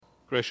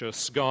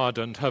Gracious God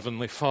and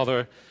Heavenly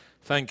Father,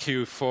 thank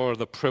you for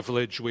the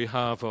privilege we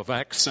have of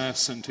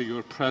access into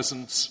your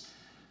presence.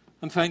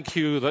 And thank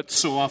you that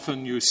so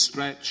often you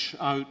stretch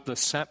out the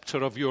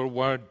scepter of your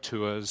word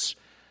to us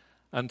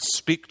and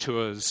speak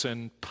to us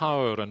in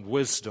power and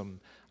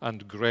wisdom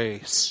and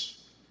grace.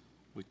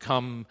 We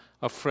come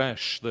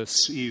afresh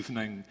this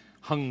evening,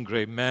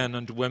 hungry men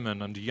and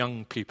women and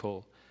young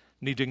people,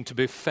 needing to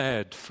be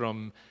fed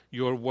from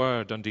your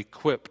word and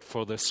equipped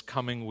for this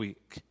coming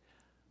week.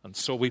 And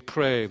so we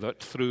pray that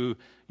through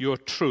your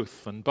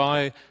truth and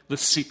by the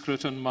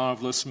secret and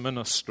marvelous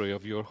ministry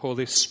of your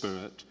Holy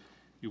Spirit,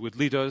 you would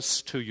lead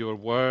us to your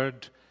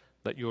word,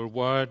 that your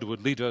word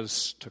would lead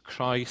us to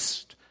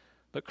Christ,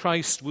 that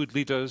Christ would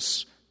lead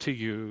us to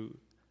you,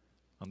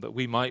 and that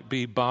we might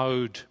be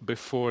bowed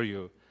before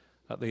you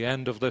at the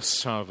end of this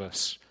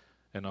service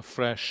in a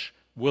fresh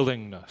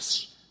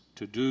willingness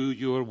to do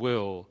your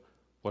will,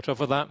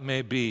 whatever that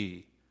may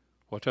be,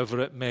 whatever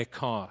it may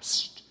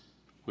cost,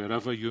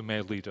 wherever you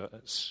may lead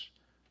us.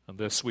 And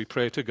this we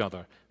pray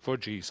together for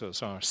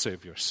Jesus, our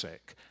Savior's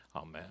sake.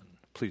 Amen.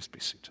 Please be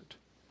seated.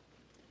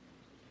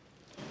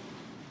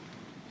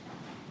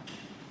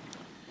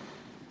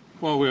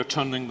 Well, we're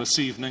turning this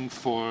evening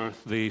for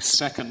the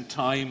second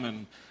time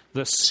in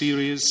this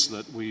series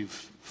that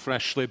we've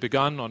freshly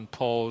begun on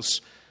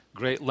Paul's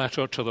great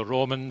letter to the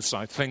Romans.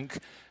 I think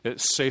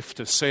it's safe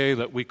to say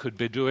that we could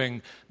be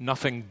doing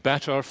nothing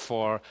better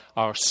for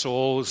our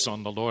souls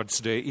on the Lord's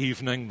Day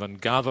evening than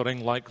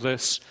gathering like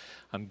this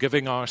and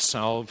giving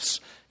ourselves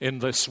in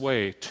this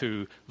way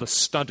to the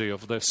study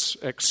of this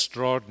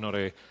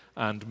extraordinary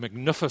and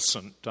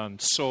magnificent and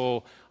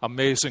so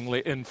amazingly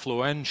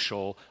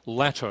influential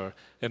letter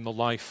in the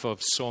life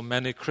of so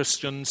many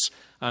Christians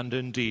and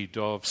indeed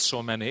of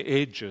so many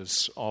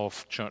ages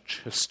of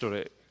church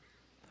history.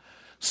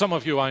 Some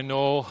of you, I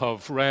know,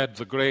 have read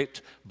the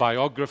great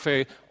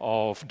biography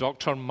of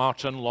Dr.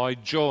 Martin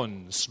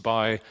Lloyd-Jones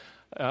by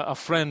a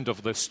friend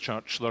of this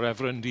church, the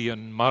Reverend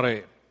Ian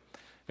Murray.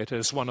 It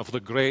is one of the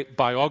great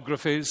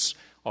biographies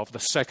of the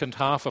second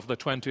half of the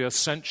 20th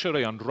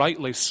century, and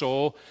rightly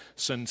so,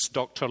 since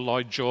Dr.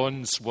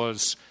 Lloyd-Jones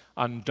was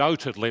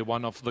undoubtedly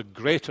one of the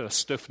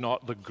greatest, if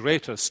not the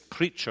greatest,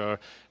 preacher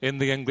in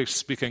the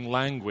English-speaking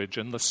language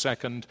in the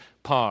second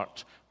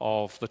part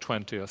of the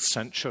 20th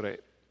century.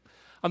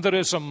 And there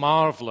is a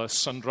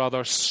marvelous and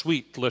rather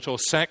sweet little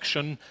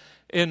section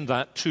in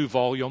that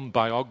 2-volume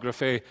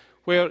biography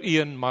where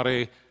Ian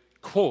Murray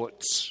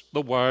quotes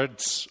the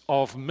words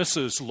of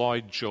Mrs.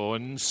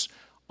 Lloyd-Jones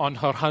on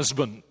her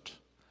husband.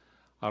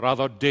 A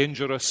rather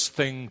dangerous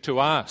thing to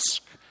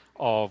ask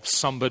of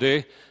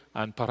somebody,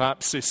 and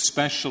perhaps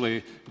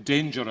especially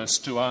dangerous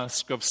to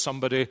ask of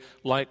somebody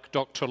like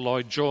Dr.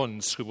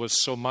 Lloyd-Jones, who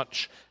was so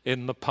much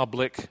in the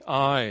public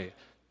eye,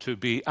 to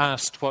be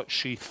asked what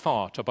she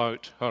thought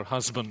about her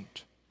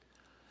husband.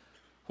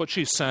 What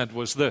she said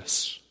was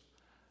this: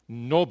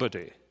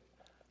 nobody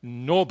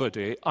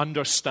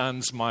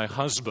understands my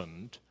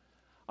husband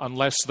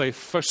unless they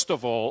first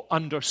of all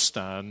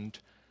understand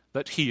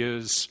that he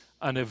is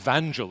an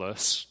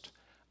evangelist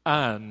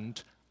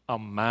and a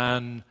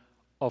man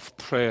of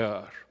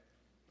prayer.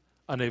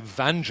 An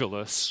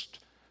evangelist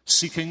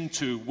seeking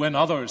to win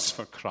others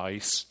for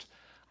Christ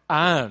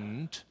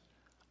and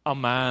a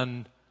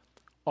man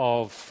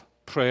of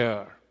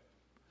prayer.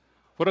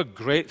 What a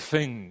great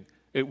thing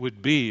it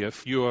would be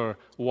if your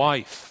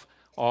wife,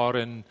 or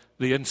in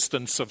the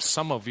instance of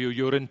some of you,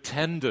 your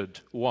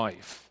intended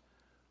wife,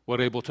 were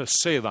able to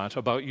say that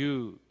about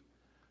you.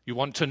 You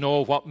want to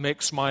know what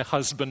makes my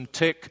husband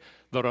tick?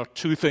 There are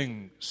 2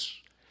 things.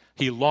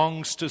 He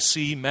longs to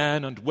see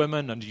men and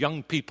women and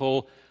young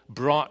people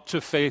brought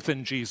to faith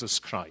in Jesus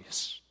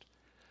Christ.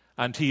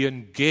 And he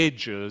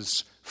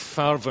engages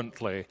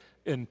fervently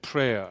in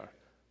prayer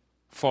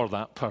for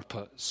that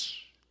purpose.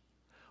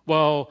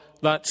 Well,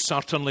 that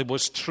certainly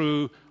was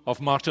true of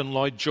Martin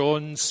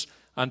Lloyd-Jones,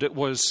 and it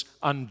was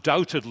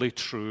undoubtedly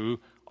true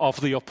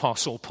of the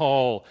Apostle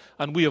Paul.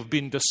 And we have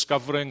been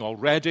discovering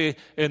already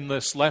in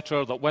this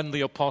letter that when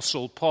the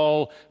Apostle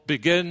Paul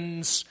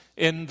begins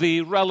in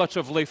the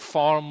relatively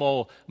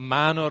formal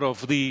manner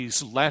of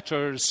these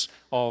letters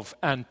of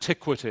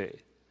antiquity,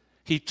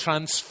 he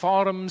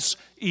transforms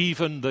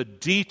even the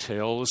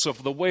details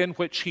of the way in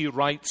which he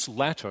writes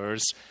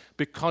letters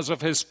because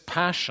of his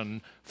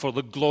passion for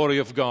the glory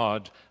of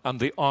God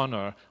and the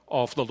honor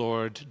of the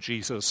Lord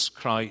Jesus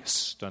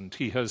Christ. And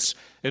he has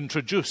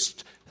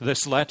introduced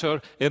this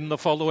letter in the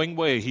following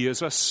way. He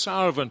is a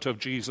servant of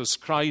Jesus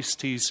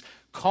Christ. He's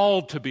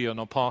called to be an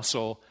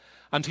apostle,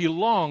 and he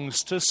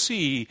longs to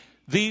see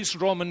these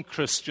Roman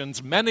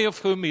Christians, many of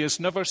whom he has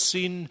never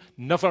seen,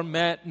 never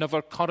met,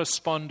 never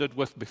corresponded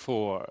with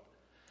before.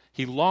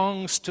 He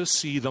longs to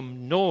see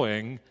them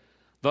knowing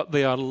that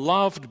they are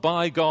loved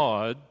by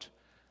God,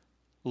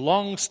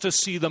 longs to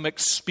see them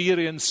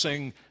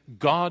experiencing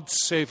God's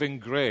saving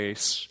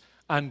grace,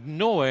 and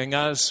knowing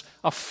as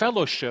a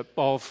fellowship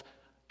of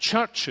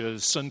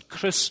churches and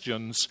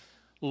Christians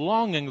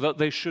longing that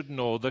they should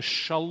know the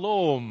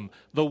shalom,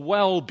 the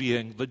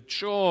well-being, the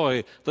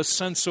joy, the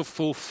sense of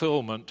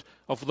fulfillment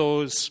of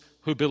those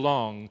who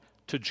belong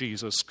to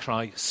Jesus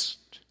Christ.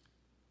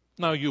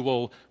 Now, you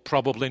will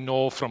probably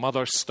know from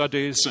other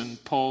studies in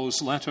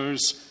Paul's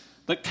letters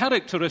that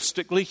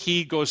characteristically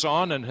he goes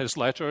on in his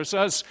letters,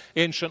 as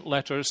ancient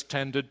letters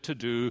tended to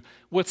do,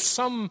 with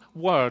some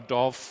word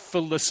of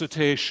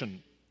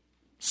felicitation,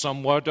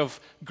 some word of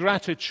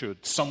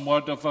gratitude, some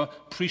word of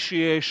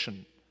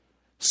appreciation,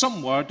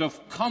 some word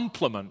of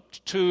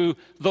compliment to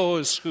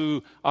those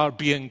who are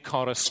being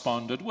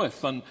corresponded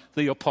with. And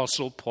the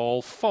Apostle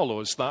Paul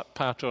follows that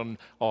pattern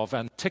of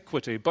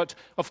antiquity. But,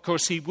 of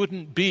course, he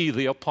wouldn't be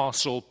the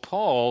Apostle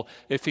Paul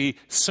if he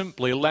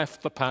simply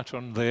left the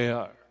pattern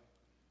there.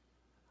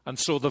 And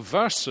so the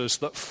verses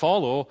that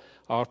follow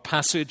our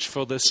passage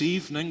for this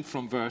evening,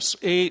 from verse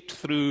 8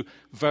 through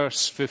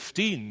verse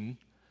 15,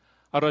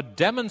 are a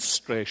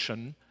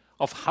demonstration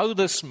of how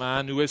this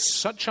man, who is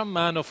such a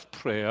man of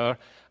prayer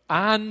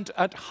and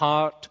at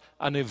heart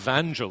an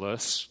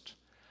evangelist,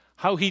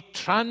 how he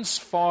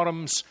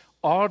transforms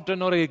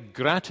ordinary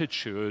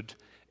gratitude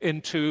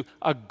into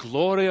a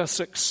glorious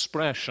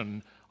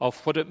expression of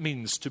what it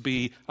means to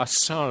be a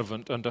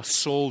servant and a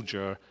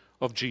soldier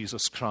of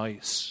Jesus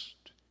Christ.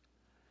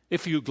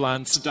 If you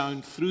glance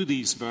down through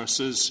these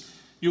verses,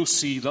 you'll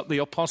see that the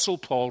Apostle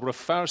Paul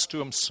refers to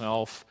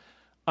himself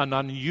an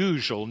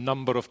unusual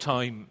number of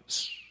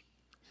times.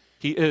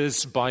 He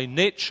is by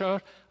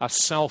nature a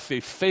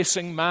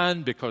self-effacing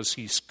man because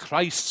he's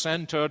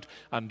Christ-centered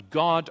and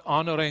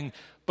God-honoring.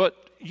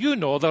 But you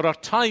know there are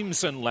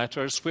times in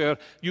letters where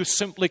you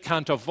simply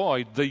can't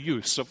avoid the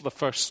use of the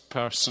first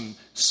person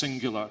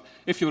singular.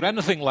 If you're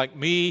anything like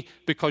me,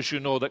 because you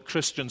know that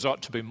Christians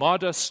ought to be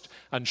modest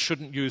and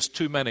shouldn't use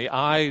too many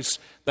I's,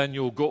 then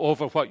you'll go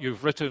over what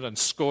you've written and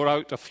score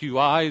out a few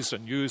I's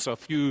and use a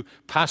few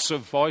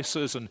passive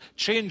voices and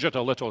change it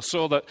a little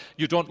so that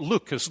you don't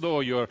look as though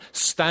you're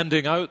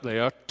standing out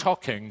there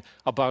talking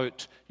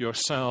about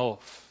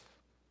yourself.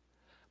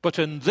 But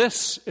in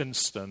this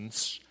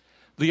instance,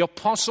 the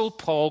Apostle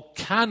Paul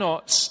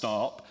cannot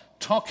stop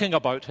talking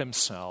about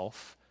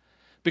himself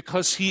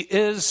because he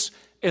is,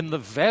 in the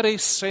very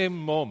same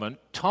moment,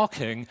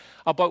 talking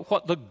about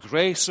what the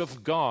grace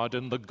of God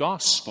in the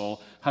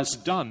gospel has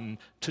done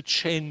to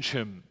change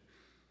him.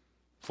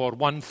 For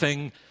one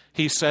thing,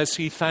 he says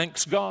he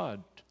thanks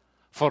God.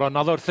 For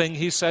another thing,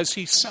 he says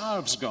he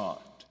serves God.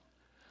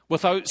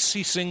 Without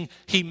ceasing,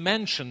 he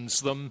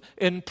mentions them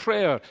in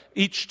prayer.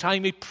 Each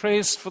time he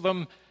prays for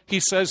them, he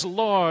says,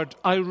 Lord,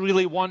 I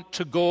really want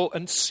to go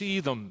and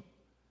see them.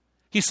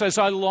 He says,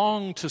 I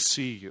long to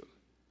see you.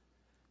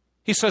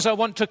 He says, I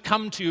want to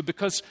come to you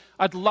because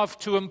I'd love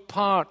to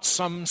impart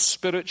some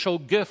spiritual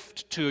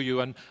gift to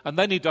you. And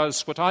then he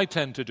does what I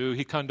tend to do.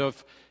 He kind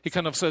of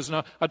says,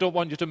 no, I don't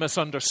want you to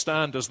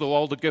misunderstand as though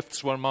all the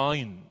gifts were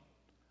mine.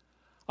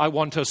 I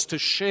want us to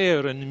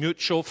share in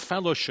mutual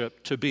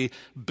fellowship, to be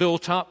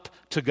built up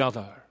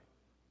together.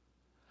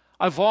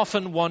 I've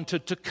often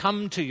wanted to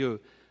come to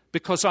you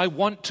because I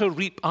want to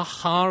reap a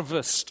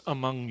harvest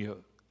among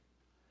you.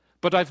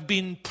 But I've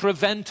been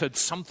prevented.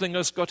 Something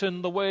has got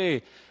in the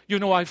way. You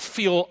know, I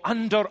feel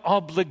under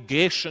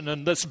obligation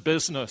in this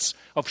business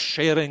of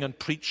sharing and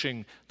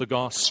preaching the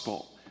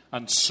gospel.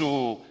 And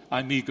so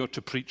I'm eager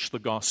to preach the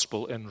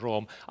gospel in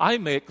Rome. I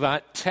make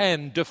that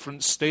 10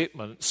 different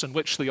statements in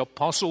which the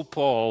Apostle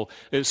Paul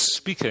is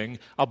speaking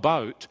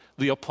about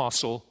the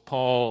Apostle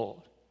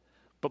Paul.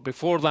 But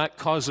before that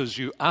causes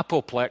you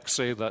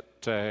apoplexy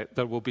that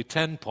there will be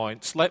 10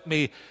 points, let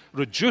me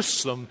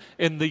reduce them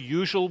in the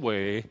usual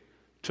way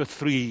to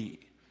 3.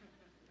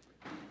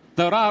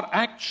 There are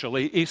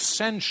actually,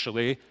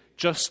 essentially,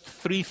 just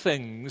 3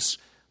 things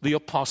the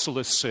apostle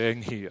is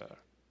saying here.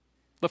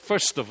 The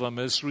first of them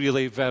is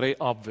really very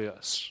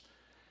obvious.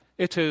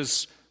 It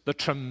is the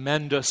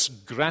tremendous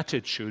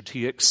gratitude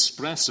he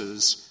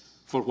expresses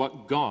for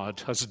what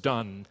God has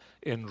done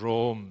in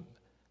Rome.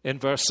 In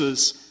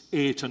verses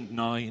 8 and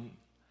 9.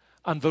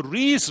 And the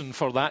reason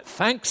for that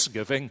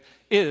thanksgiving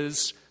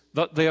is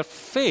that their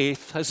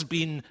faith has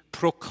been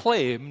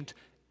proclaimed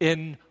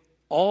in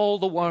all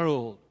the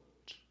world.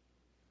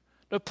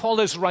 Now, Paul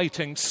is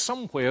writing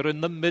somewhere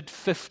in the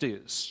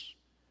mid-50s.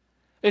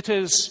 It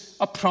is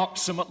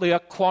approximately a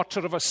quarter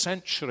of a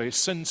century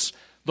since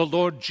the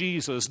Lord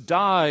Jesus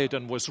died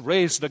and was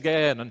raised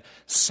again and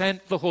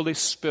sent the Holy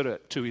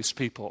Spirit to his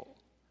people.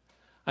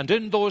 And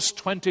in those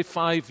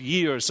 25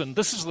 years, and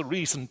this is the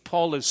reason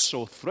Paul is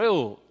so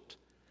thrilled,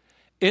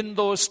 in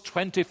those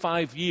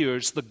 25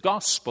 years, the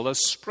gospel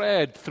has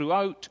spread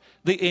throughout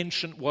the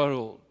ancient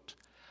world,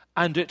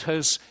 and it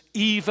has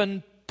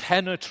even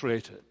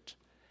penetrated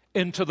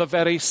into the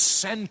very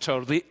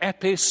center, the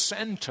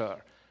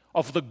epicenter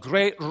of the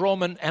great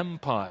Roman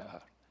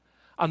Empire.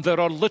 And there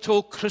are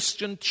little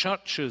Christian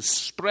churches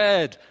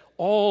spread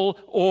all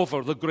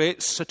over the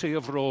great city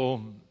of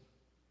Rome.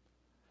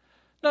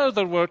 Now,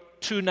 there were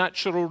 2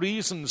 natural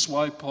reasons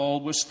why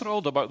Paul was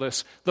thrilled about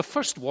this. The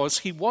first was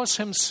he was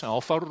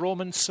himself a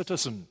Roman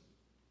citizen.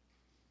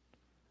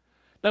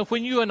 Now,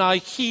 when you and I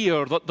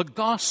hear that the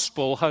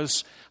gospel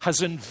has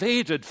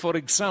invaded, for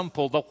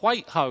example, the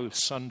White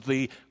House and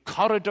the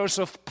corridors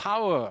of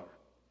power,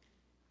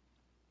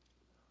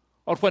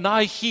 or when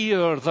I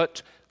hear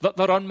that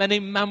there are many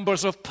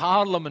members of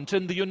Parliament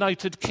in the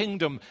United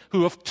Kingdom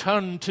who have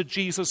turned to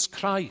Jesus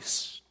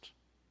Christ,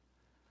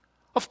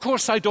 of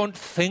course I don't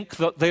think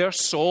that their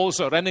souls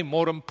are any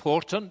more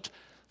important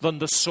than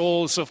the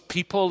souls of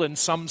people in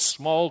some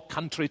small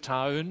country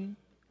town.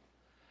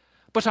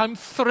 But I'm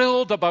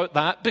thrilled about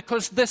that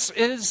because this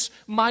is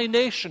my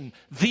nation.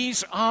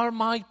 These are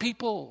my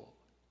people.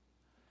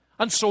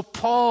 And so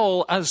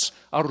Paul, as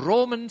a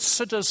Roman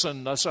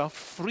citizen, as a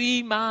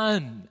free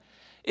man,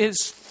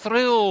 is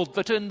thrilled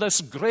that in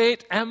this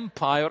great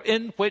empire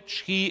in which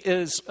he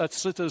is a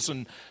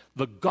citizen,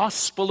 the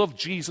gospel of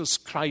Jesus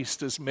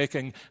Christ is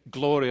making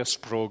glorious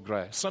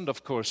progress. And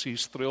of course,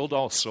 he's thrilled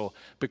also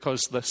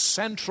because the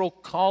central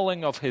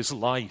calling of his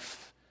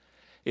life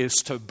is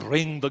to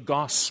bring the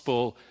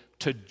gospel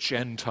to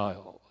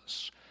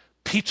Gentiles.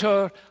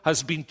 Peter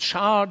has been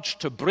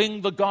charged to bring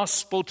the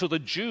gospel to the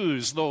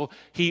Jews, though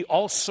he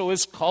also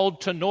is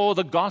called to know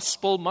the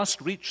gospel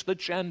must reach the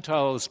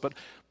Gentiles. But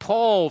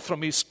Paul,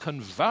 from his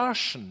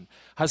conversion,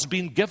 has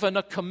been given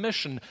a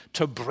commission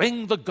to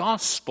bring the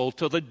gospel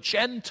to the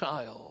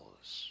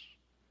Gentiles.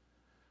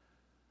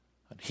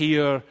 And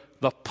here,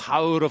 the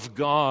power of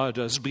God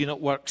has been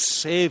at work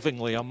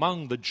savingly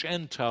among the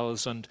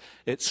Gentiles, and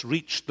it's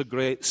reached the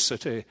great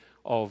city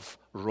of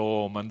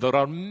Rome. And there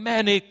are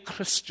many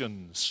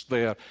Christians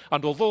there.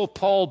 And although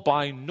Paul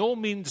by no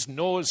means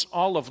knows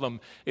all of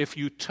them, if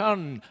you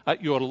turn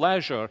at your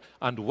leisure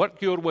and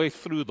work your way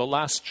through the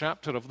last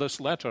chapter of this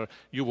letter,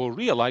 you will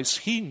realize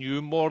he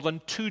knew more than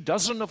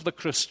 24 of the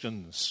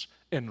Christians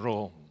in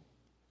Rome.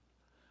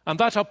 And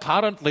that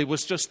apparently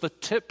was just the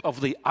tip of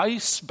the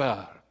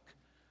iceberg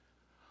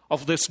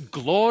of this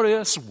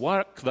glorious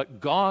work that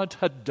God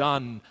had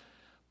done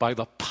by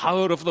the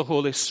power of the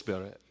Holy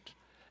Spirit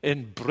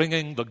in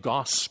bringing the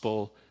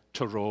gospel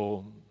to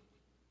Rome.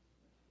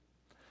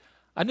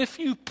 And if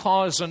you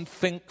pause and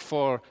think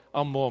for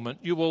a moment,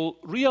 you will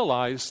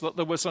realize that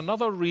there was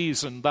another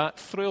reason that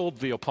thrilled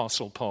the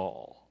Apostle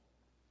Paul.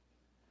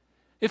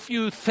 If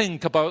you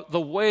think about the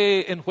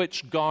way in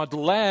which God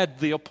led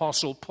the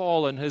Apostle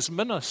Paul in his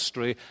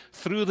ministry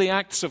through the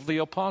Acts of the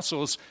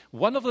Apostles,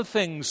 one of the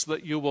things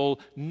that you will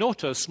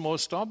notice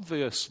most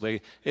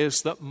obviously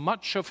is that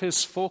much of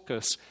his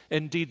focus,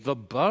 indeed the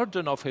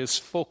burden of his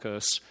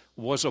focus,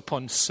 was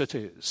upon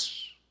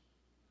cities.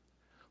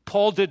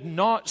 Paul did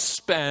not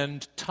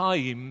spend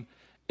time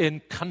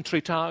in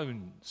country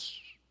towns.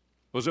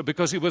 Was it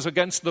because he was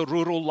against the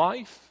rural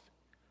life?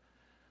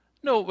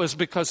 No, it was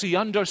because he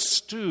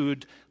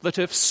understood that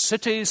if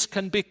cities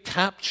can be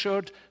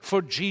captured for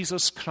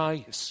Jesus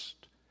Christ,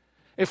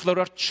 if there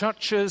are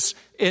churches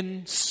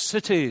in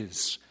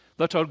cities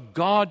that are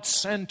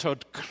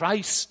God-centered,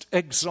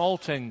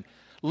 Christ-exalting,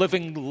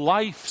 living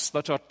lives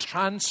that are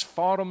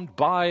transformed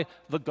by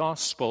the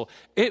gospel,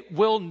 it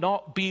will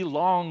not be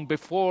long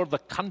before the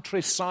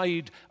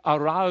countryside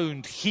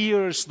around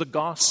hears the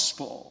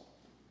gospel.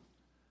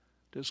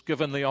 It is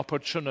given the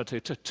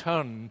opportunity to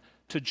turn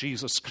to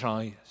Jesus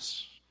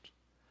Christ.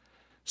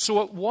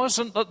 So it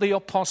wasn't that the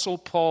Apostle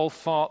Paul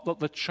thought that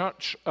the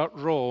church at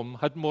Rome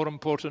had more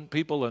important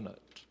people in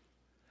it.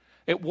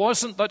 It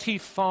wasn't that he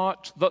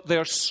thought that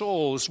their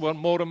souls were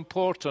more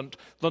important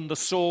than the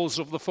souls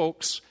of the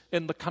folks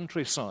in the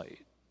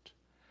countryside.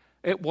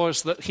 It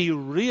was that he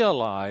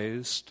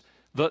realized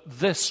that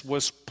this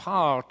was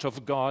part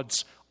of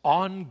God's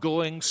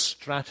ongoing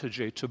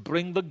strategy to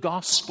bring the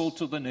gospel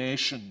to the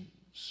nations.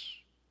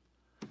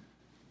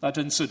 That,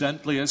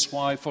 incidentally, is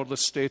why for the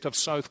state of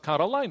South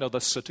Carolina,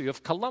 the city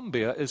of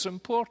Columbia is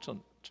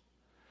important.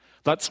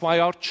 That's why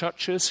our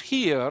churches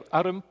here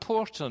are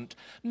important,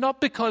 not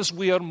because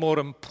we are more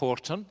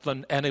important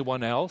than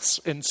anyone else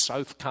in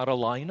South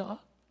Carolina,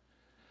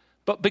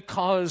 but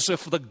because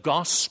if the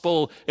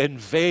gospel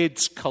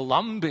invades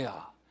Columbia,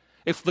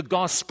 if the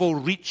gospel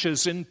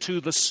reaches into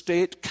the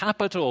state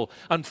capital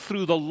and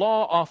through the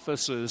law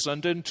offices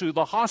and into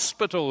the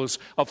hospitals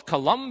of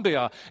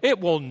Columbia, it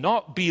will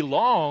not be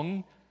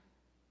long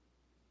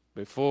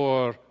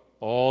before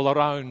all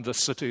around the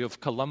city of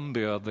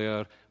Columbia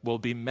there will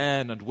be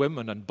men and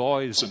women and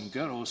boys and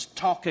girls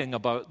talking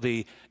about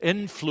the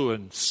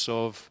influence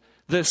of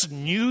this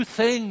new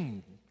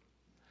thing,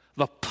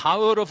 the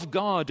power of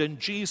God in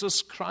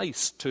Jesus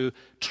Christ to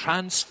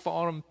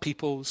transform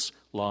people's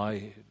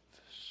lives.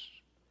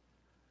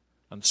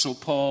 And so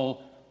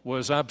Paul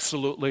was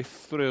absolutely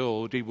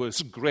thrilled. He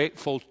was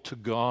grateful to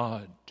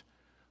God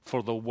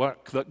for the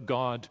work that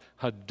God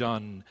had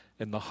done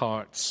in the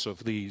hearts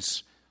of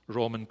these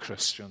Roman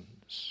Christians.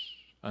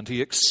 And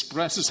he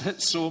expresses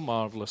it so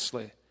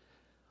marvelously.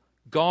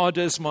 God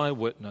is my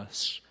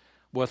witness.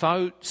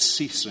 Without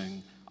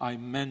ceasing, I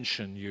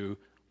mention you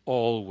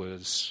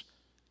always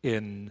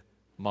in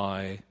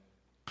my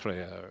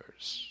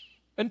prayers.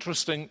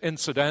 Interesting,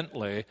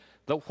 incidentally,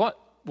 that what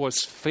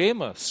was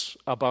famous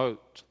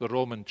about the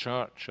Roman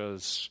church,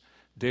 as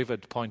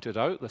David pointed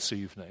out this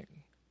evening,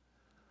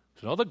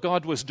 Not that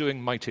God was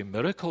doing mighty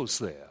miracles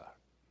there,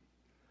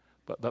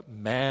 but that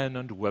men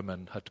and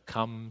women had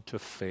come to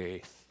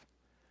faith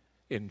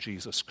in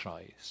Jesus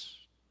Christ.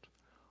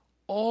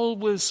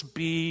 Always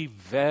be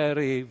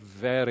very,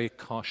 very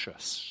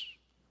cautious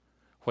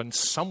when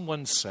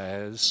someone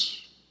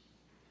says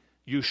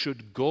you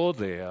should go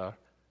there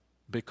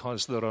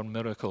because there are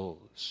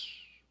miracles.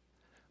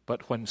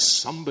 But when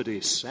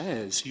somebody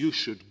says you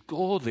should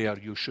go there,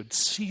 you should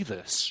see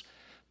this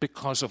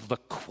because of the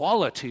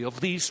quality of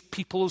these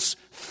people's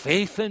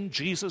faith in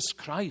Jesus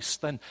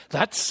Christ, then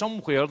that's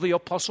somewhere the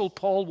Apostle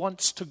Paul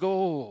wants to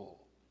go.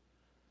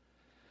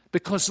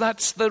 Because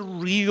that's the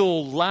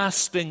real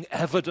lasting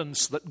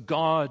evidence that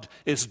God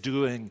is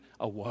doing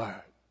a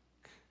work.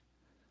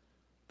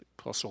 The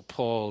Apostle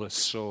Paul is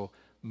so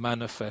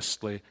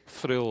manifestly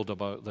thrilled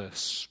about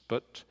this.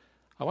 But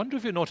I wonder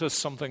if you notice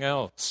something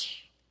else.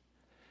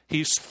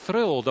 He's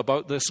thrilled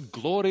about this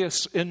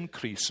glorious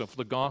increase of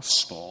the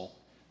gospel.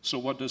 So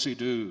what does he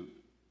do?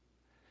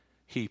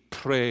 He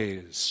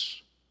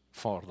prays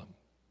for them.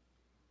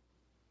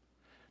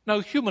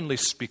 Now, humanly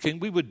speaking,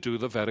 we would do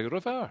the very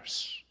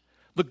reverse.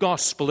 The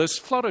gospel is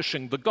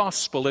flourishing. The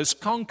gospel is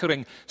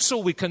conquering. So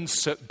we can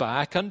sit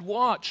back and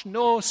watch.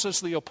 No, says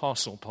the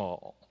Apostle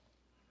Paul.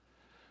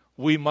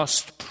 We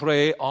must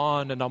pray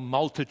on in a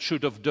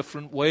multitude of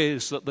different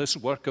ways that this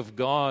work of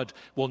God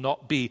will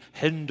not be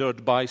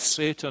hindered by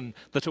Satan,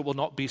 that it will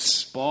not be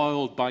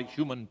spoiled by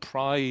human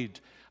pride,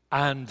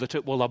 and that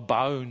it will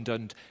abound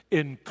and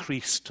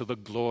increase to the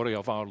glory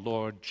of our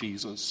Lord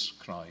Jesus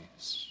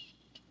Christ.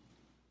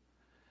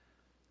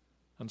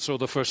 And so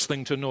the first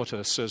thing to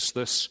notice is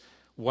this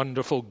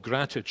wonderful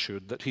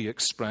gratitude that he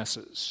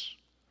expresses.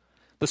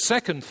 The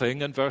second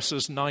thing in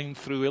verses 9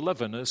 through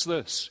 11 is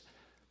this.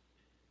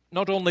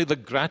 Not only the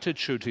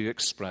gratitude he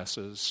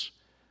expresses,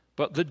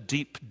 but the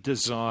deep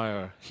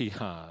desire he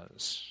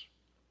has.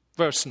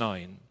 Verse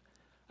 9,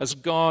 as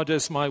God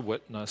is my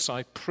witness,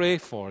 I pray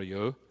for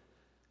you.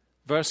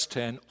 Verse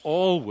 10,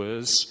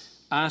 always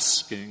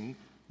asking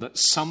that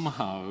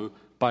somehow,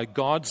 by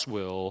God's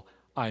will,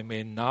 I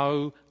may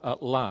now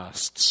at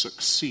last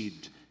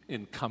succeed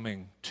in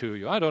coming to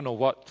you. I don't know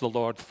what the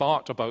Lord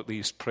thought about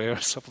these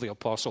prayers of the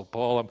Apostle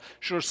Paul. I'm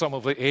sure some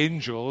of the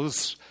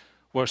angels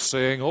were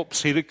saying,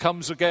 oops, here he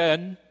comes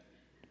again.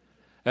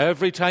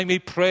 Every time he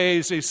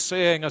prays, he's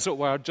saying, as it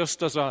were,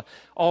 just as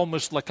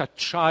almost like a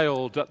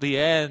child at the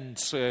end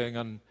saying,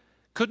 and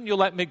couldn't you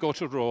let me go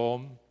to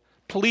Rome?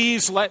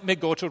 Please let me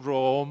go to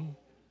Rome.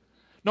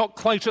 Not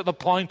quite at the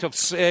point of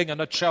saying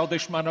in a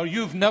childish manner,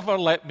 you've never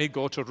let me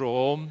go to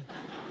Rome.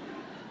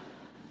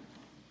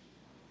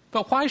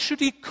 But why should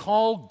he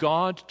call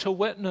God to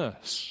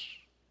witness?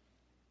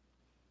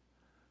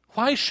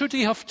 Why should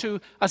he have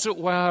to, as it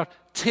were,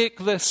 take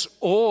this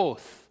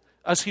oath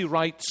as he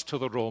writes to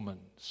the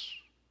Romans?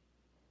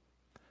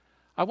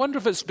 I wonder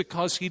if it's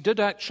because he did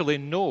actually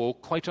know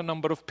quite a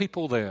number of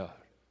people there.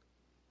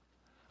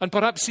 And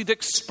perhaps he'd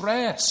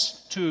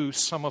express to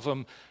some of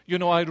them, you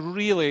know,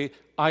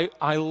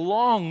 I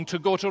long to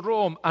go to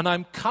Rome, and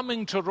I'm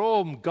coming to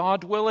Rome,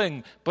 God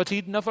willing, but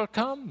he'd never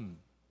come.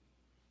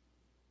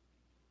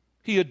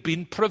 He had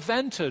been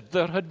prevented.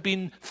 There had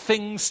been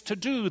things to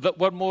do that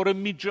were more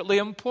immediately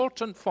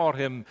important for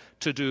him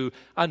to do.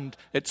 And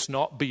it's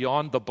not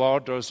beyond the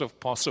borders of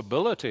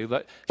possibility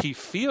that he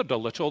feared a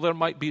little there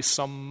might be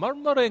some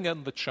murmuring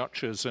in the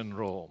churches in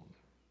Rome.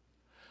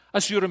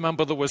 As you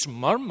remember, there was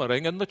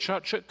murmuring in the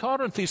church at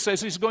Corinth. He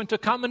says he's going to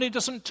come and he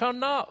doesn't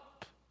turn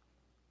up.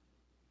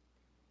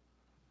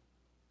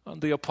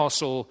 And the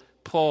Apostle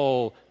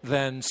Paul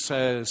then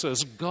says,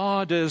 as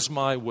God is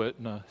my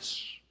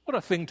witness. What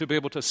a thing to be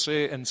able to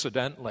say,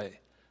 incidentally,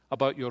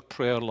 about your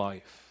prayer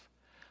life.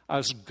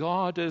 As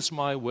God is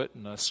my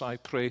witness, I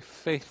pray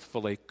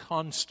faithfully,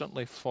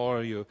 constantly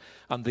for you.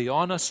 And the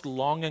honest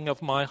longing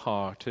of my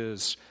heart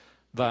is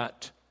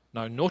that,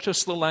 now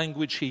notice the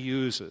language he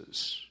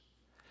uses,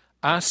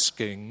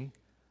 asking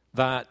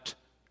that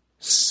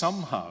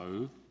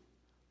somehow,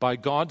 by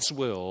God's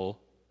will,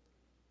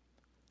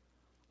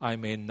 I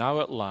may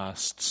now at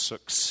last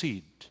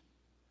succeed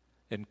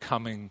in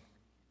coming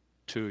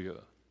to you.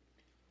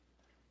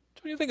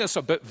 Don't you think it's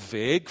a bit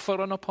vague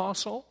for an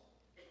apostle?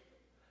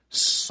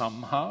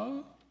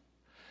 Somehow?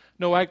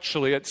 No,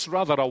 actually, it's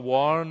rather a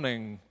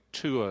warning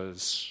to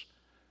us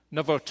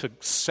never to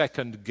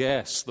second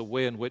guess the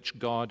way in which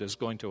God is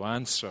going to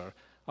answer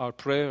our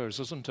prayers,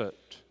 isn't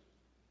it?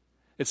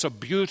 It's a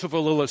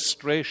beautiful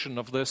illustration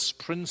of this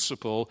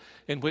principle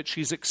in which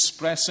he's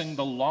expressing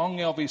the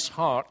longing of his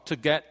heart to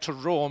get to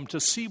Rome, to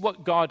see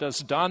what God has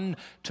done,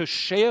 to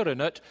share in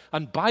it,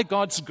 and by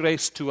God's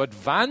grace to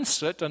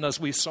advance it, and as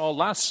we saw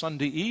last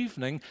Sunday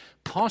evening,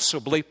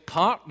 possibly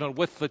partner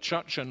with the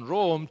church in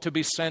Rome to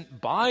be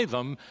sent by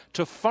them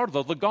to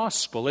further the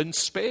gospel in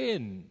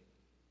Spain.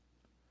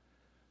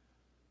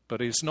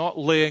 But he's not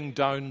laying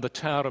down the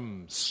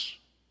terms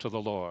to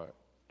the Lord.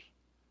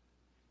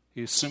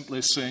 He's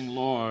simply saying,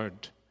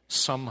 Lord,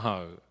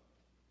 somehow,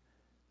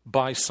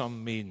 by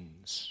some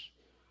means,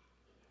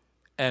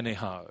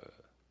 anyhow.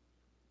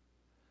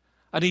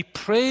 And he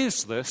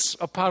prays this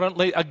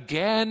apparently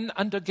again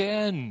and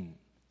again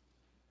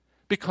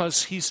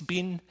because he's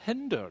been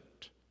hindered.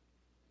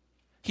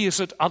 He has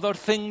had other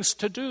things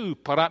to do.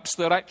 Perhaps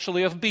there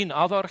actually have been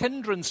other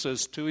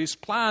hindrances to his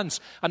plans,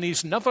 and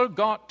he's never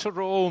got to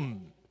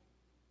Rome.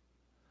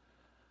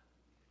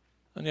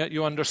 And yet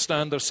you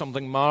understand there's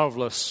something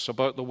marvelous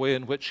about the way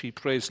in which he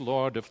prays,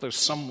 Lord, if there's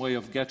some way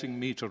of getting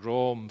me to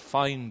Rome,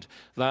 find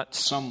that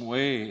some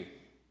way.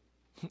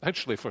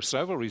 Actually, for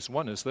several reasons.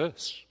 One is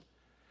this.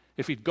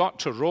 If he'd got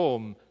to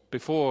Rome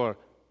before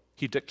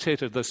he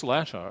dictated this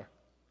letter,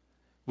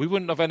 we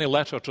wouldn't have any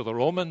letter to the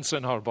Romans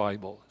in our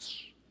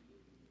Bibles.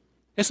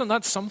 Isn't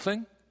that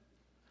something?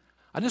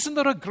 And isn't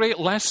there a great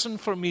lesson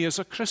for me as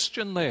a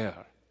Christian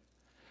there?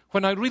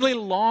 When I really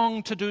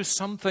long to do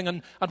something,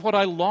 and what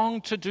I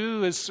long to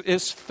do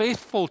is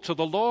faithful to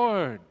the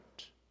Lord.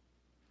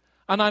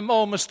 And I'm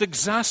almost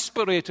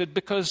exasperated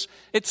because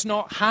it's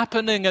not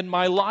happening in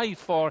my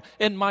life or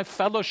in my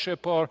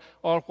fellowship or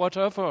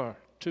whatever.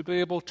 To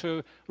be able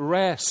to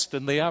rest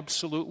in the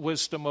absolute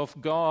wisdom of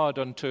God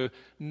and to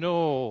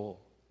know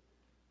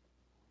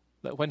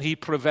that when he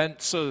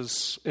prevents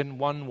us in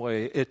one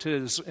way, it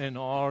is in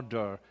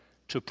order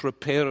to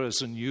prepare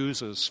us and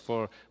use us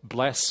for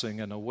blessing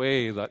in a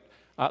way that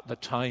at the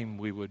time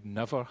we would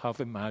never have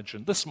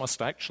imagined. This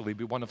must actually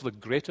be one of the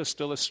greatest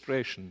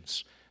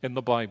illustrations in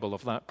the Bible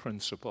of that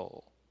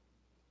principle.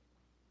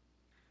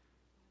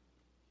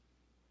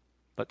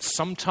 That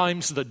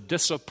sometimes the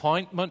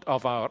disappointment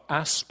of our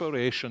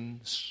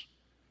aspirations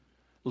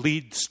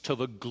leads to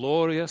the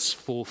glorious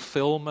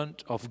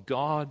fulfillment of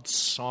God's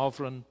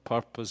sovereign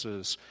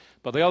purposes.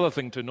 But the other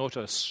thing to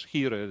notice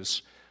here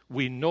is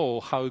we know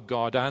how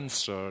God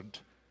answered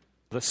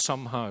the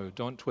somehow,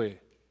 don't we?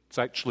 It's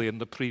actually in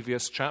the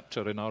previous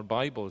chapter in our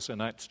Bibles,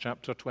 in Acts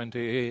chapter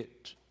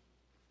 28.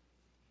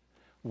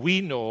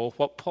 We know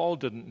what Paul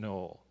didn't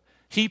know.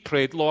 He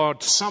prayed,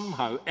 Lord,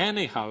 somehow,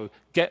 anyhow,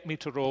 get me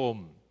to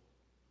Rome.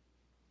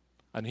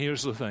 And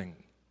here's the thing.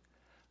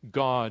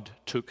 God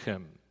took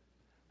him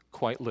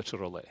quite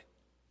literally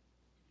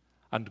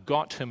and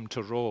got him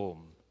to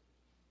Rome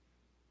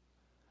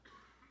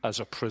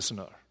as a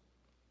prisoner.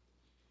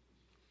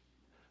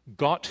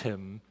 Got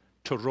him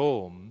to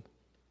Rome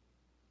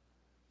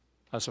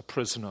as a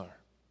prisoner.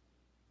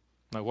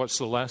 Now, what's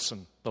the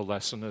lesson? The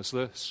lesson is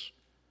this: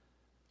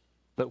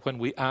 that when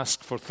we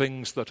ask for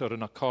things that are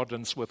in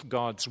accordance with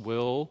God's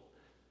will,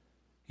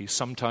 he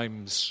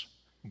sometimes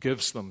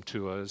gives them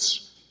to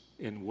us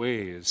in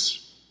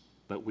ways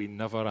that we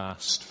never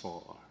asked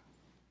for.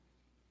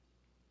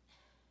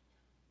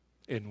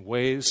 In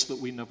ways that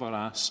we never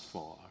asked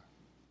for.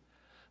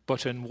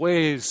 But in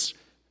ways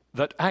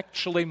that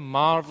actually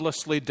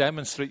marvelously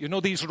demonstrate. You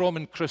know, these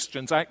Roman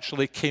Christians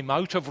actually came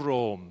out of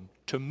Rome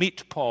to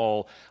meet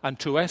Paul and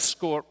to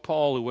escort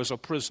Paul, who was a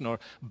prisoner,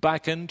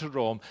 back into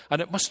Rome.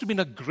 And it must have been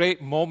a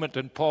great moment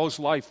in Paul's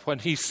life when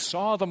he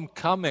saw them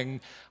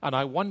coming, and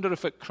I wonder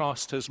if it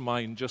crossed his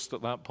mind just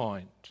at that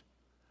point.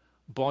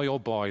 Boy, oh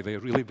boy, they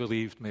really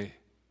believed me.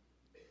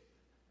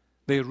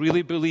 They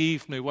really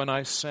believed me when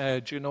I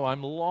said, you know,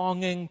 I'm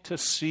longing to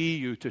see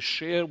you, to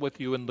share with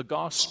you in the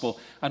gospel.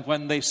 And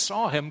when they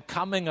saw him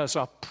coming as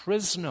a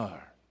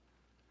prisoner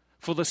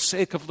for the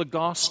sake of the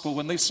gospel,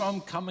 when they saw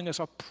him coming as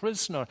a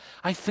prisoner,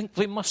 I think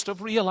they must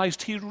have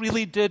realized he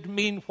really did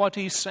mean what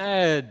he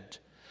said.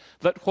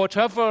 That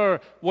whatever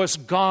was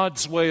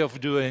God's way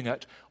of doing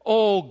it,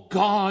 oh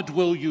God,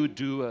 will you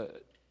do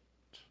it?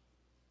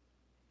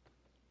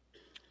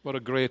 What a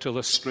great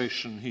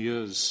illustration he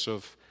is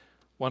of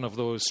one of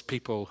those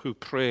people who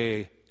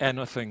pray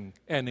anything,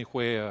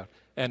 anywhere,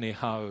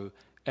 anyhow,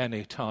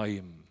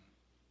 anytime,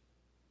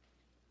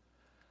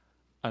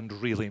 and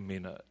really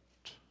mean it.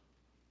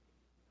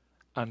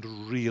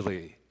 And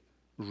really,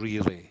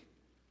 really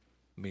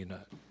mean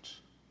it.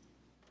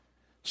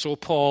 So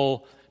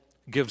Paul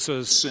gives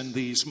us in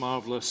these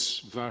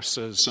marvelous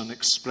verses an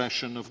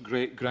expression of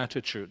great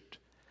gratitude.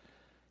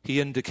 He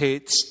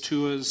indicates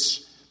to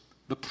us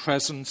the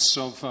presence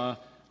of a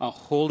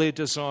holy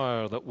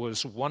desire that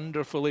was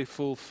wonderfully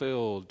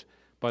fulfilled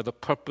by the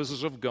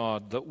purposes of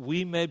God, that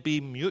we may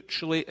be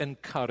mutually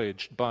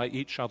encouraged by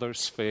each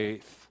other's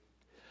faith.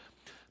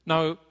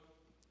 Now,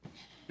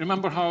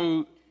 remember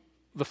how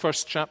the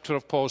first chapter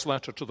of Paul's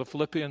letter to the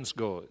Philippians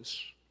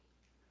goes.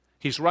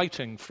 He's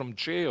writing from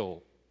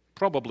jail,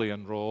 probably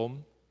in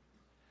Rome.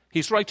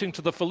 He's writing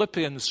to the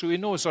Philippians, who he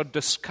knows are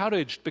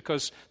discouraged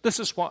because this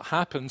is what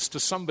happens to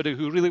somebody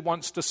who really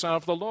wants to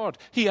serve the Lord.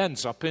 He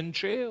ends up in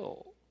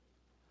jail.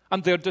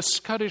 And they're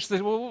discouraged. They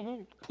say,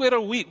 well, where are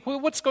we?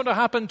 What's going to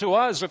happen to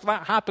us if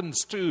that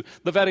happens to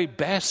the very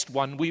best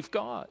one we've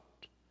got?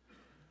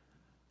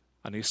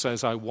 And he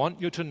says, I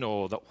want you to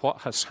know that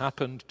what has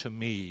happened to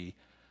me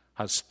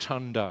has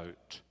turned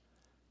out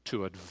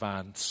to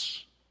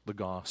advance the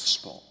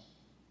gospel.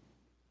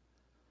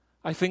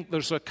 I think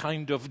there's a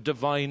kind of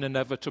divine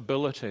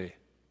inevitability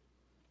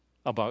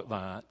about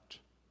that.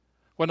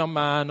 When a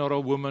man or a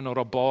woman or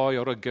a boy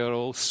or a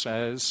girl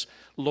says,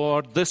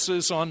 Lord, this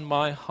is on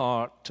my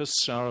heart to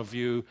serve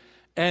you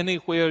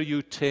anywhere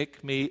you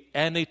take me,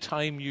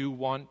 anytime you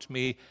want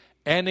me,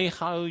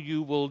 anyhow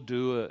you will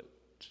do it.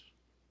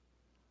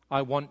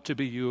 I want to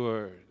be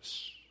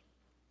yours.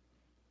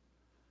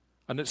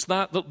 And it's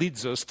that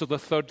leads us to the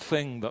third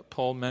thing that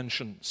Paul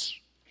mentions.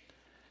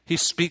 He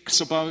speaks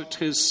about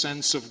his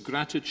sense of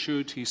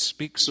gratitude. He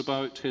speaks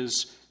about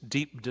his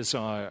deep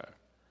desire.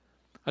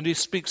 And he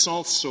speaks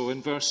also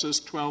in verses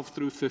 12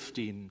 through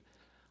 15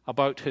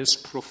 about his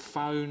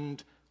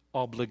profound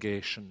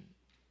obligation.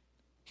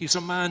 He's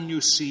a man,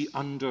 you see,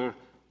 under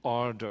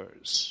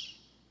orders.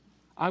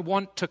 I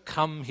want to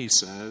come, he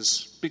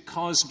says,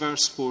 because,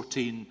 verse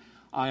 14,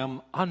 I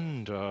am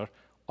under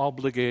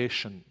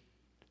obligation.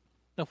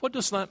 Now, what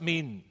does that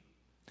mean?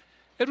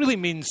 It really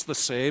means the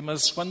same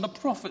as when the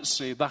prophets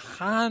say, the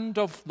hand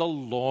of the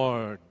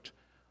Lord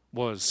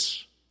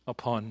was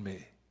upon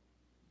me.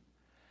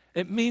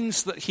 It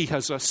means that he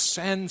has a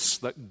sense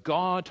that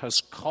God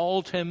has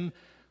called him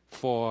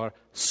for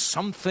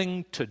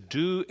something to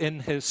do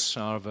in his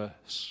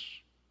service.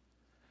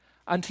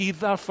 And he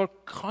therefore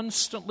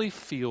constantly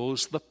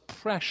feels the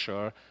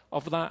pressure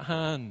of that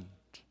hand.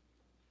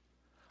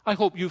 I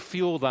hope you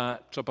feel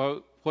that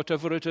about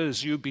whatever it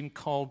is you've been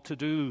called to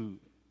do.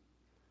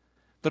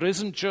 There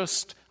isn't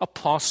just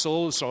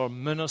apostles or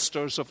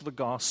ministers of the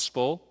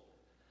gospel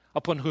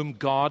upon whom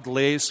God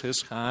lays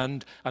his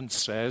hand and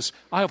says,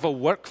 I have a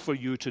work for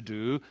you to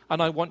do,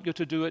 and I want you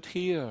to do it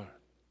here.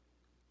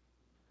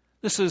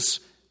 This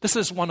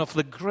is one of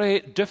the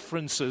great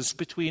differences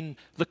between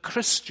the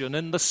Christian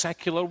in the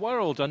secular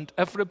world and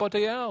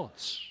everybody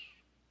else.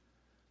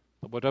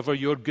 Whatever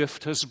your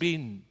gift has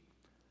been,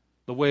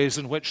 the ways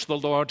in which the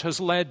Lord has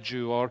led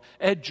you or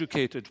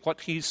educated,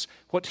 what he's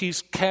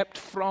kept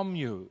from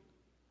you,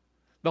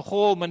 the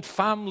home and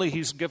family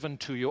he's given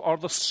to you, or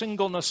the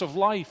singleness of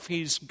life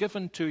he's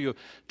given to you,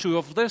 to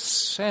have this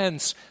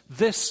sense,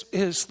 this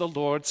is the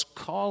Lord's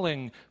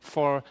calling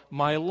for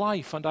my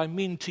life, and I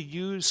mean to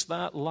use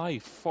that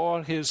life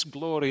for his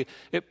glory.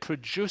 It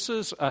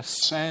produces a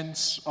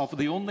sense of,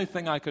 the only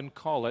thing I can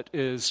call it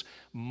is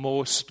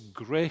most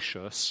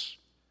gracious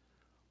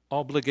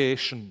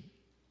obligation.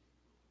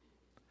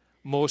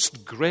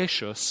 Most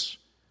gracious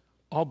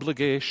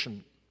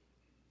obligation.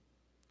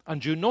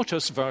 And you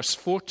notice verse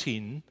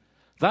 14,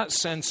 that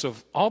sense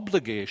of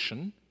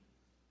obligation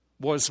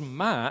was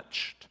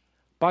matched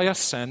by a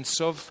sense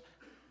of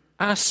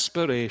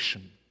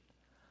aspiration.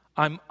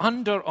 I'm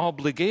under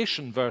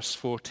obligation, verse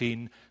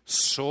 14,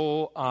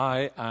 so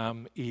I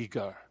am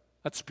eager.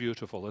 That's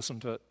beautiful,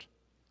 isn't it?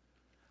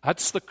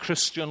 That's the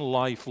Christian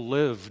life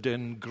lived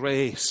in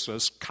grace,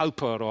 as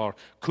Cooper,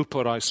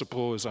 I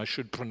suppose I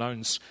should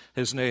pronounce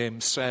his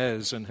name,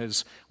 says in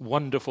his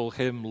wonderful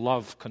hymn,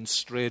 Love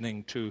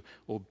Constraining to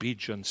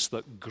Obedience,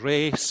 that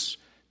grace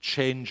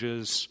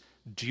changes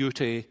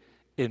duty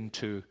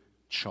into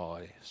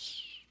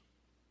choice.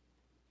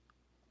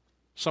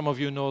 Some of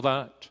you know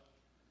that.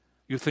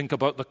 You think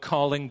about the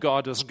calling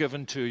God has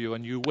given to you,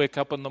 and you wake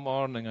up in the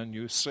morning and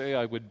you say,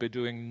 I would be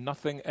doing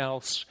nothing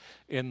else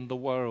in the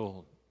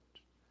world.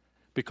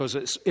 Because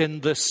it's in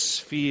this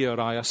sphere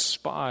I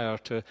aspire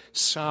to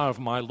serve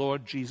my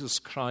Lord Jesus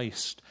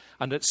Christ.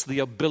 And it's the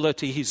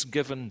ability he's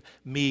given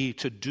me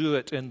to do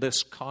it in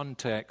this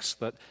context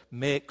that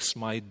makes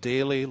my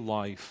daily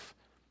life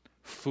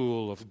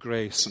full of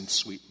grace and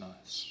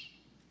sweetness.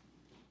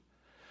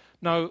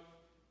 Now,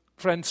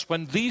 friends,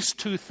 when these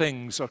two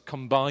things are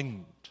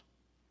combined,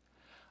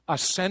 a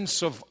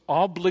sense of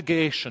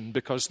obligation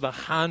because the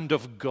hand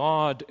of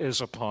God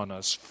is upon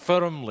us,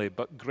 firmly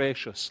but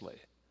graciously,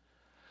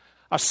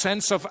 a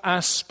sense of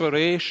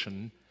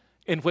aspiration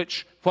in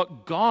which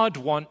what God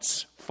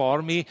wants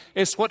for me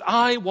is what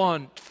I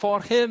want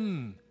for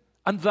him,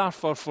 and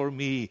therefore for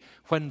me.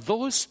 When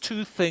those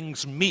two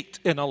things meet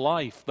in a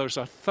life, there's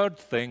a third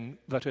thing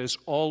that is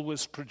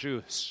always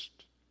produced.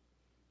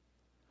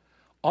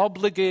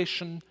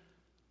 Obligation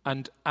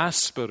and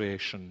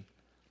aspiration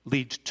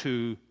lead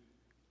to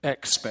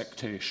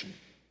expectation.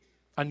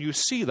 And you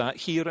see that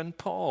here in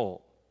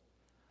Paul.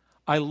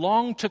 I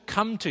long to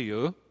come to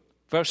you,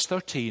 verse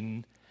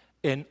 13,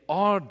 in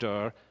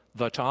order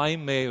that I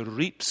may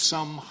reap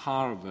some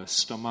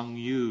harvest among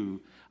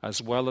you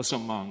as well as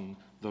among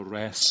the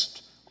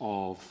rest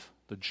of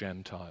the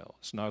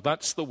Gentiles. Now,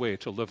 that's the way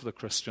to live the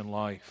Christian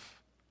life.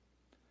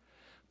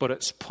 But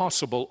it's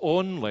possible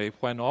only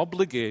when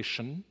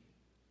obligation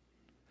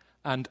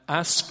and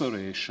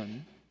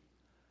aspiration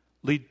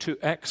lead to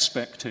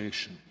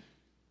expectation.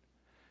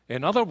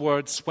 In other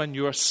words, when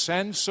your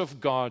sense of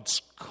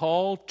God's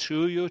call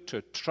to you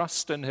to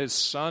trust in his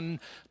Son,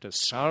 to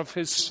serve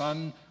his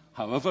Son,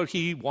 however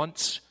he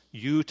wants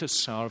you to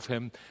serve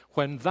him,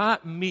 when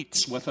that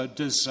meets with a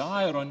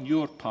desire on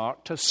your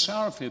part to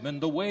serve him in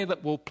the way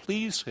that will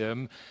please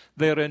him,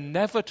 there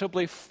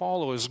inevitably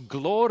follows,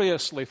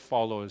 gloriously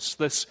follows,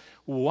 this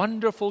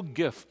wonderful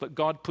gift that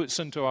God puts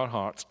into our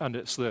hearts, and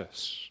it's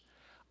this: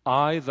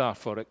 I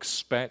therefore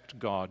expect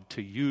God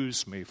to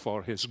use me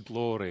for his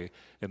glory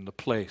in the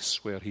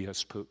place where he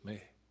has put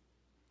me.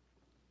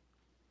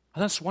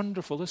 And that's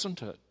wonderful,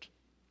 isn't it?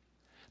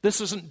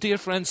 Dear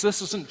friends,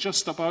 this isn't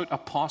just about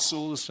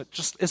apostles. It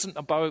just isn't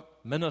about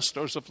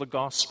ministers of the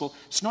gospel.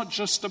 It's not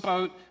just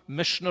about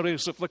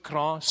missionaries of the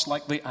cross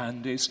like the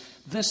Andes.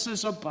 This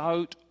is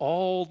about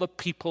all the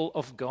people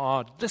of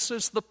God. This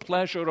is the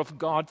pleasure of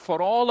God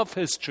for all of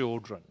his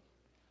children.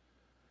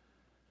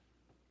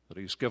 That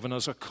he's given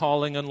us a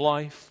calling in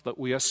life, that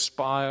we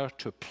aspire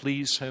to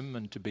please him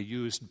and to be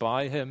used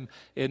by him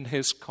in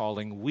his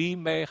calling. We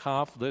may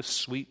have this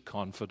sweet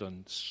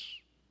confidence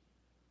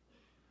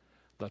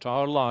that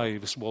our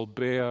lives will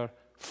bear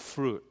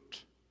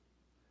fruit.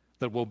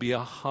 There will be a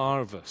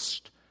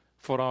harvest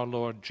for our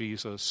Lord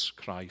Jesus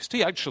Christ.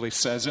 He actually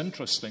says,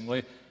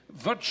 interestingly,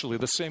 virtually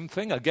the same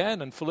thing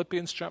again in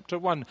Philippians chapter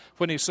 1,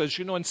 when he says,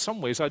 in some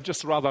ways I'd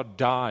just rather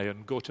die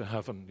and go to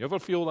heaven. You ever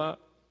feel that?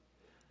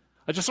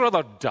 I'd just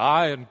rather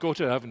die and go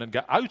to heaven and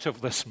get out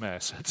of this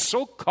mess. It's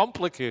so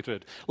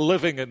complicated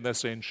living in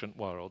this ancient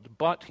world.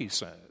 But, he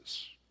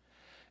says,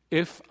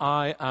 if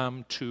I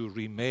am to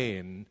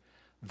remain,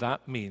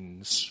 that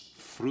means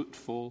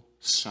fruitful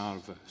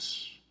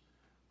service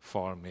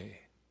for me.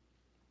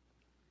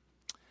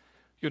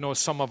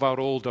 Some of our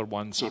older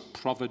ones are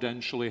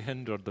providentially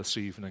hindered this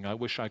evening. I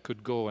wish I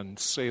could go and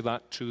say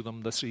that to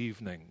them this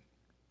evening.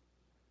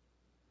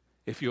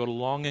 If you're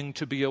longing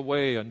to be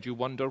away and you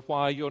wonder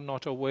why you're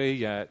not away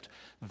yet,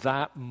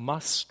 that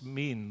must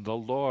mean the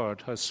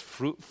Lord has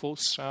fruitful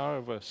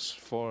service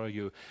for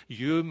you.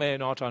 You may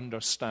not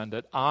understand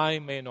it. I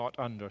may not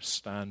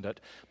understand it.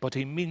 But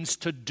he means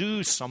to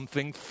do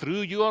something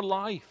through your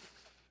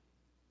life.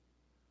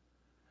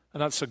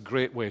 And that's a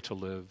great way to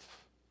live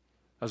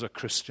as a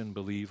Christian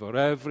believer.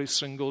 Every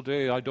single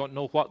day, I don't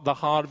know what the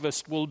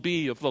harvest will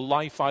be of the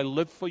life I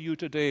live for you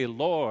today,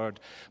 Lord,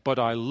 but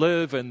I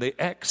live in the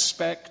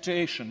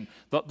expectation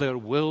that there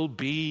will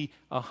be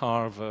a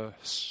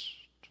harvest.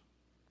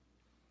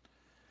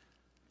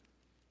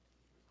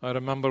 I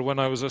remember when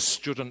I was a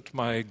student,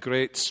 my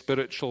great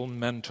spiritual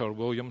mentor,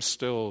 William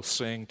Still,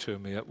 saying to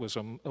me, it was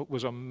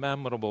a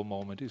memorable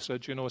moment. He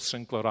said,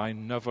 Sinclair, I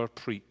never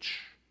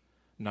preach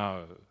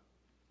now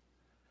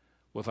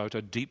without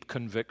a deep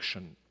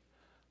conviction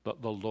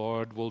that the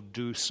Lord will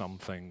do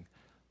something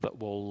that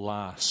will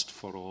last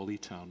for all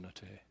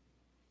eternity.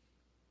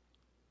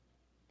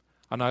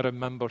 And I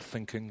remember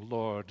thinking,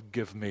 Lord,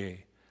 give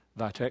me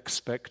that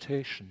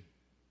expectation.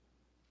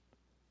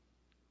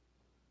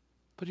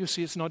 But you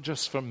see, it's not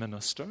just for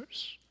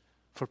ministers,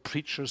 for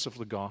preachers of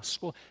the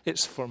gospel.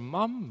 It's for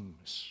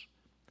mums.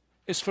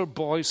 It's for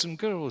boys and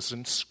girls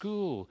in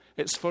school.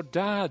 It's for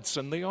dads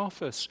in the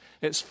office.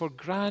 It's for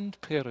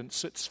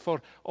grandparents. It's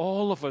for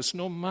all of us,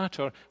 no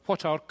matter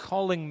what our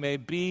calling may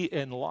be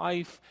in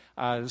life,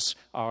 as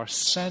our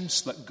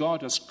sense that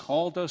God has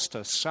called us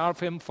to serve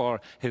him for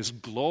his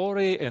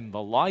glory in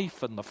the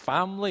life and the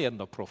family and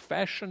the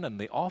profession and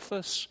the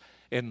office,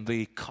 in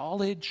the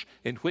college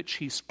in which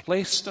he's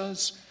placed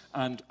us.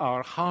 And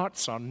our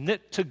hearts are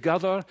knit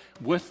together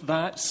with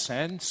that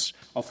sense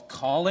of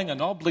calling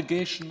and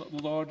obligation that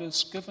the Lord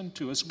has given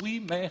to us. We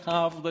may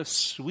have the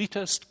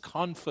sweetest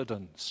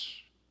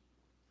confidence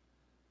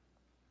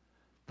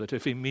that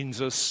if he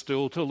means us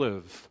still to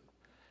live,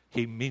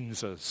 he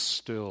means us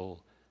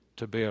still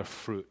to bear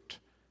fruit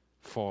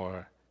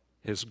for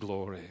his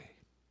glory.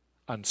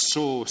 And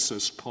so,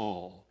 says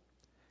Paul,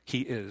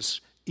 he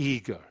is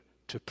eager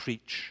to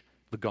preach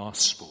the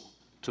gospel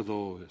to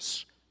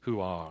those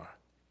who are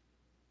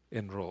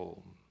in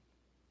Rome.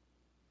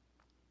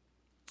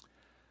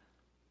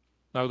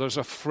 Now, there's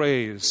a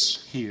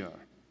phrase here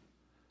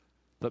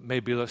that may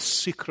be the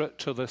secret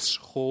to this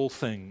whole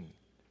thing,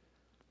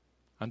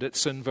 and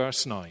it's in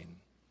verse 9.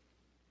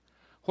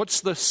 What's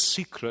the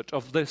secret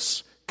of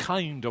this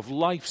kind of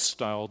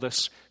lifestyle,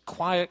 this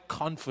quiet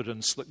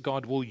confidence that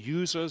God will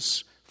use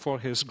us for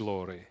his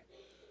glory?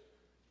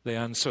 The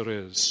answer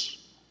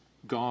is,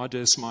 God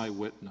is my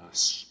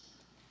witness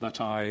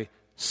that I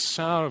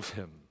serve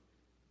him.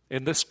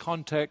 In this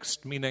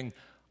context, meaning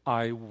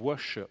I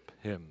worship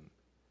him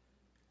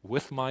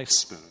with my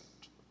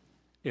spirit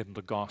in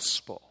the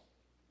gospel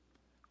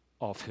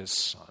of his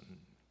Son.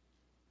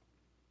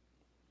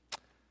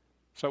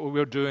 Is that what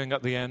we're doing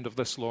at the end of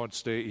this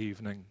Lord's Day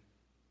evening?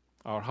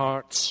 Our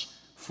hearts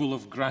full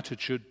of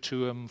gratitude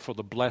to him for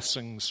the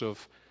blessings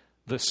of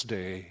this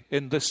day.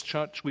 In this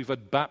church, we've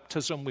had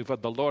baptism, we've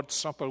had the Lord's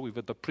Supper, we've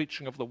had the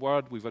preaching of the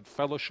word, we've had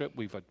fellowship,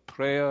 we've had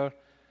prayer,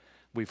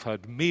 we've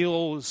had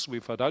meals,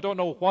 we've had I don't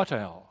know what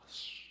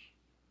else.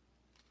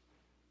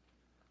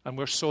 And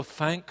we're so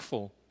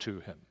thankful to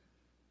him.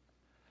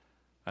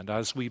 And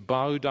as we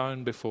bow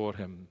down before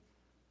him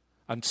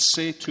and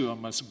say to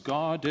him, as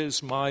God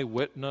is my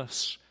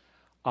witness,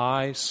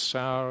 I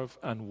serve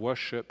and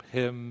worship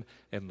him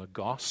in the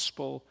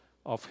gospel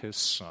of his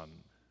Son,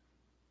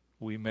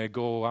 we may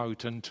go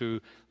out into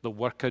the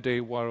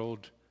workaday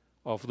world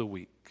of the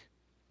week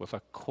with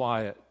a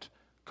quiet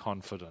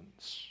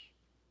confidence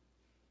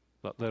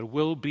that there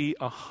will be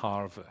a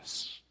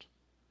harvest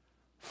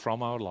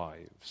from our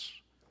lives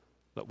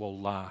that will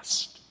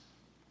last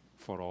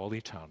for all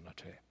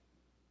eternity.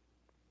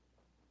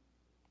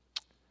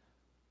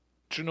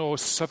 Do you know,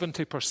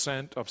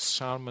 70% of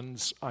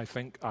sermons I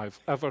think I've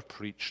ever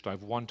preached,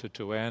 I've wanted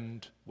to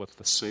end with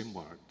the same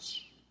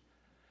words.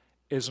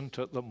 Isn't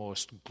it the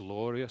most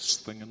glorious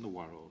thing in the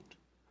world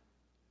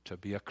to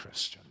be a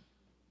Christian?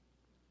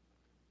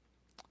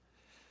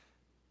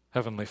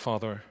 Heavenly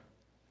Father,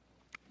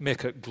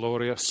 make it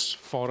glorious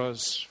for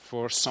us.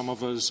 For some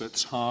of us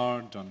it's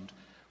hard and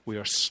we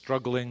are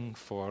struggling.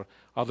 For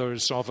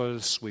others of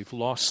us we've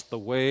lost the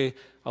way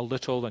a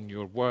little and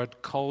your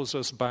word calls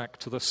us back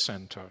to the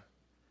center.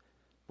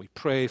 We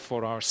pray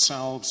for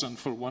ourselves and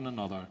for one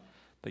another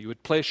that you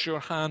would place your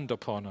hand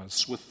upon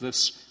us with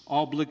this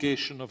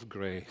obligation of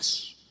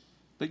grace,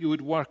 that you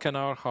would work in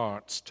our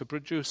hearts to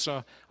produce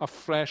a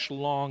fresh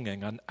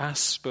longing and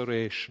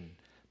aspiration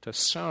to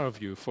serve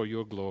you for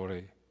your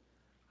glory,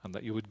 and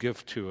that you would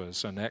give to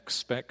us an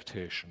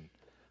expectation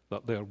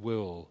that there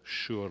will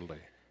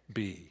surely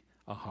be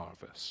a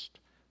harvest.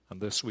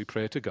 And this we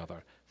pray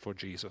together for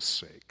Jesus'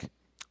 sake.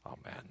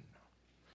 Amen.